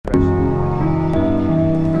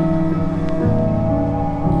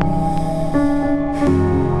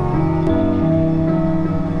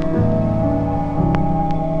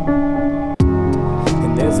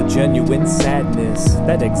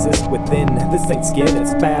This ain't skin,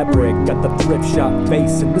 it's fabric. Got the thrift shop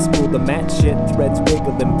face and this spool the mat shit. Threads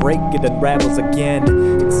wiggle and break, it unravels again.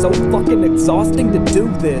 It's so fucking exhausting to do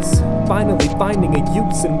this. Finally finding a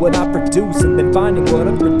use in what I produce, and then finding what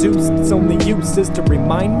I produce. Its only use is to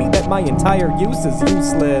remind me that my entire use is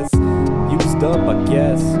useless. Used up, I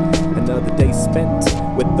guess. Another day spent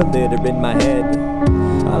with the litter in my head.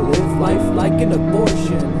 I live life like an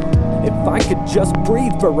abortion. If I could just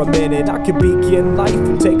breathe for a minute, I could begin life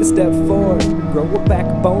and take a step forward. Grow a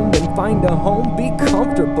backbone and find a home, be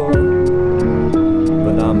comfortable.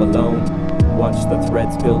 But I'm alone. Watch the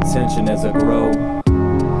threads build tension as I grow.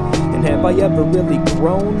 And have I ever really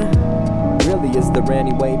grown? Really, is there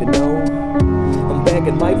any way to know? I'm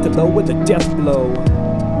begging life to lower the death blow.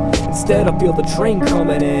 Instead I feel the train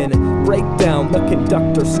coming in. Breakdown, the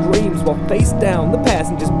conductor screams while face down. The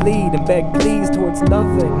passengers bleed and beg pleas towards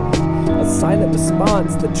nothing. A silent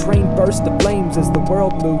response, the train bursts to flames as the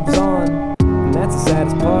world moves on. And that's the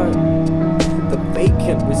saddest part, the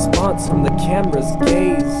vacant response from the camera's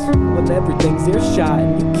gaze. When everything's earshot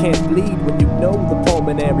and you can't bleed. When you know the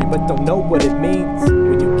pulmonary but don't know what it means.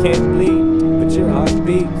 When you can't bleed but your heart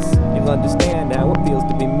beats, you'll understand how it feels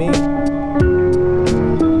to be me.